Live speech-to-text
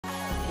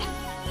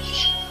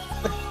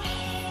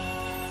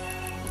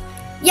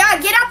Yeah,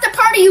 get out the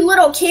party, you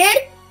little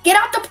kid. Get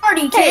out the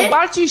party, kid. Hey,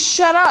 why don't you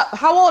shut up?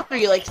 How old are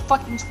you? Like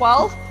fucking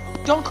 12?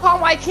 Don't call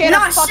my kid a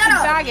fucking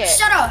faggot.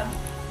 Shut up.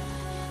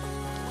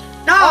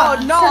 No. Oh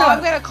no,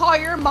 I'm gonna call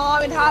your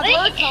mom and have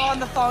her call on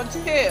the phone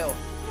too.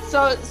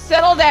 So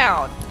settle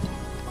down.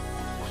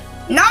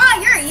 No,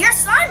 your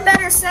son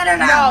better settle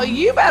down. No,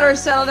 you better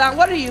settle down.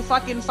 What are you,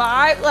 fucking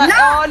 5? No,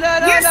 oh no.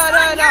 No,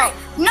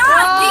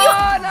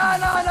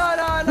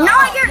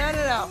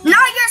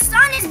 your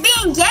son is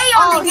being gay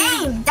on the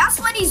game. That's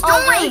what he's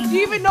doing. Really? Do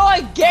you even know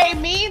what gay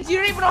means? You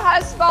don't even know how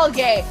to spell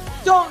gay.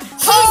 Your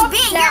son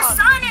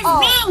is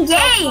being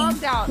gay. Calm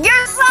down.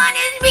 Your son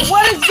is being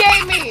What does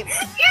gay mean?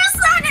 Your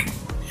son is...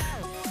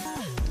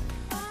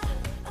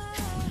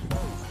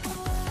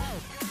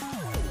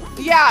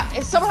 Yeah,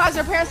 if someone has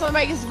their parents on the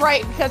mic, it's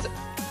right, because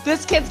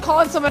this kid's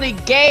calling somebody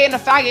gay and a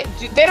faggot.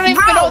 They don't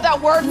even know what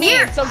that word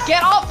means, so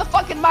get off the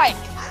fucking mic.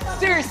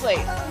 Seriously.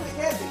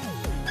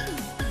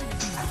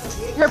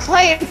 You're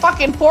playing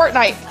fucking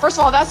Fortnite. First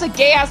of all, that's a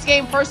gay-ass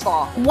game, first of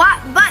all.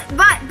 What? What?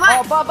 What?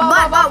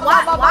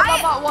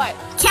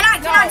 Can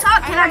I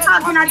talk?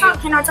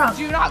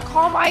 Do not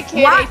call my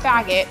kid a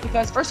faggot,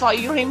 because first of all,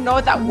 you don't even know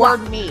what that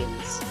word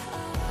means.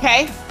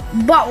 Okay?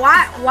 But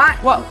what? What?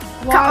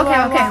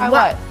 Okay.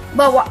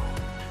 But what?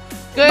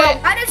 Good.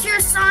 But why does your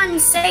son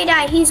say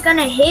that he's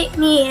gonna hit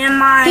me in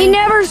my He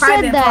never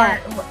said that.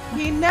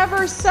 He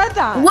never said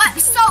that. What?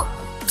 So,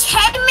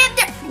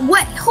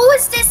 what? Who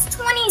is this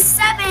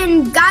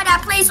 27 guy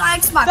that plays on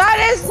Xbox? That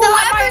is not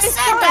my said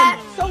son.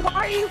 That? So why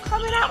are you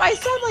coming at my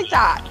son like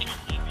that?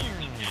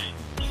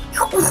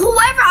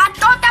 Whoever, I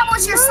thought that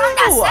was your son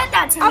that said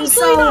that to me.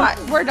 Absolutely not.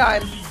 We're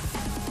done.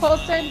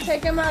 Colton,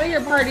 take him out of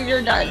your party.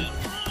 You're done.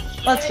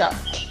 Let's go.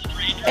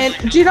 And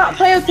do not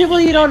play with people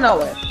you don't know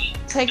with.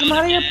 Take him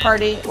out of your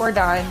party. We're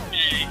done.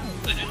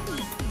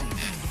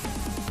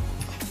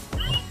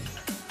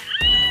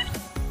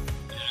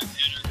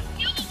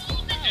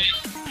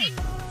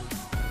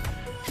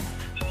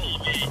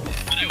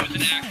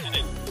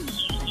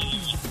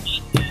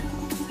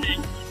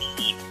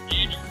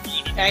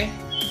 Okay?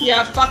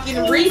 Yeah, fucking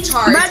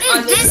retards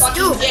on this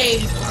fucking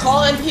game,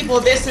 calling people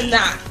this and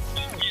that.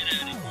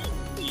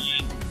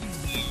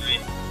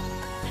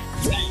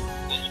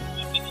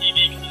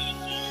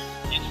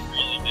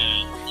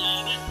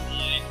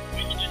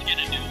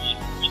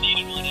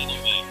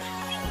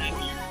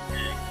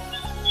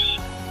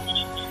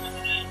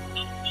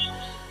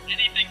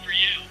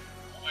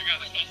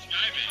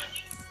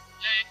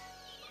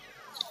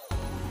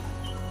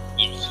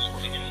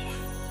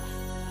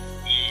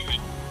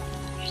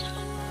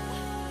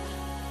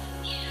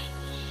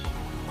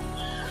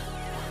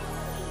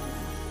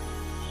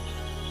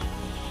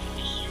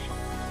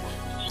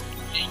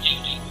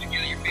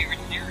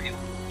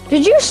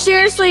 Did you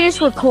seriously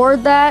just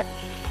record that?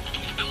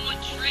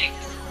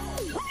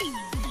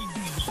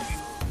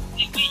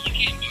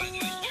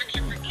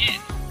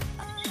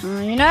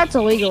 You know that's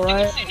illegal,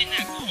 right?